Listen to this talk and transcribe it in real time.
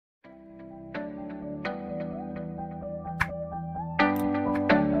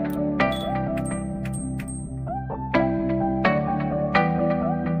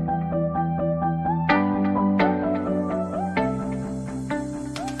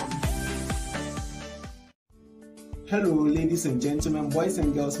Hello ladies and gentlemen, boys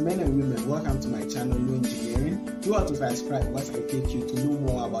and girls, men and women, welcome to my channel No Engineering. Do want to subscribe once I take you to know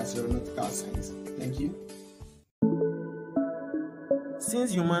more about aeronautical science. Thank you.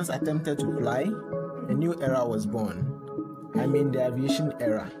 Since humans attempted to fly, a new era was born. I mean the aviation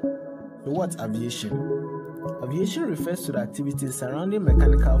era. So what's aviation? Aviation refers to the activities surrounding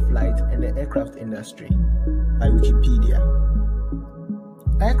mechanical flight and the aircraft industry. By Wikipedia.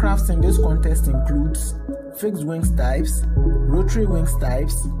 Aircrafts in this context includes fixed wings types, rotary wings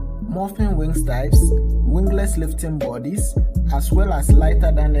types, morphing wings types, wingless lifting bodies, as well as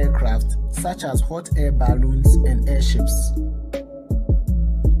lighter than aircraft such as hot air balloons and airships.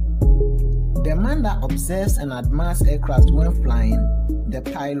 The man that observes and admires aircraft when flying, the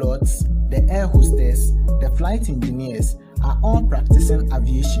pilots, the air hostess, the flight engineers are all practicing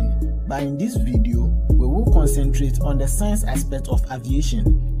aviation, but in this video, we will concentrate on the science aspect of aviation,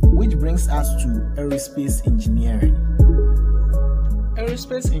 which brings us to aerospace engineering.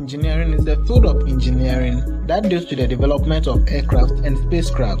 Aerospace engineering is the field of engineering that deals with the development of aircraft and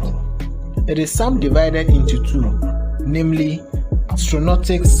spacecraft. It is subdivided into two, namely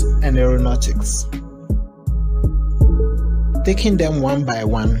astronautics and aeronautics. Taking them one by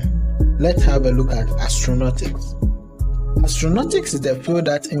one, let's have a look at astronautics. Astronautics is the field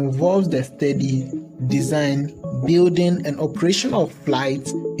that involves the study, design, building, and operation of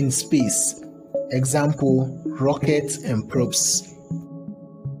flights in space. Example, rockets and probes.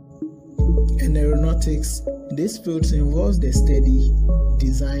 In aeronautics, this field involves the study,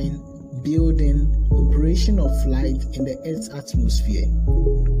 design, building, operation of flight in the Earth's atmosphere.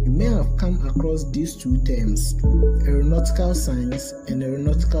 You may have come across these two terms, aeronautical science and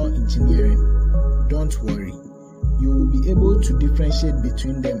aeronautical engineering. Don't worry, you will be able to differentiate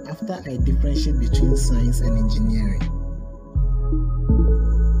between them after I differentiate between science and engineering.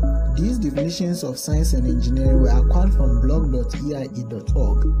 These definitions of science and engineering were acquired from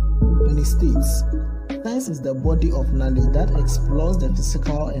blog.eie.org, and it states, science is the body of knowledge that explores the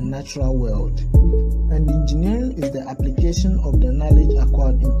physical and natural world, and engineering is the application of the knowledge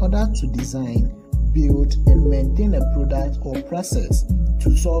acquired in order to design, build, and maintain a product or process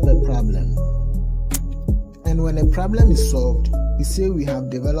to solve a problem. And when a problem is solved, we say we have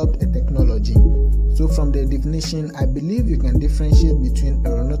developed a technology. So from the definition, I believe you can differentiate between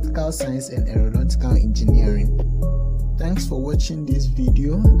aeronautical science and aeronautical engineering. Thanks for watching this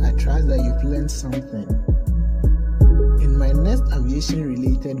video. I trust that you've learned something. In my next aviation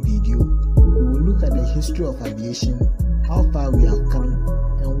related video, we will look at the history of aviation, how far we have come,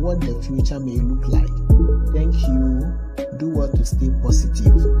 and what the future may look like. Thank you. Do well to stay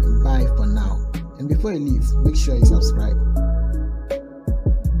positive. Bye for now. And before you leave, make sure you subscribe.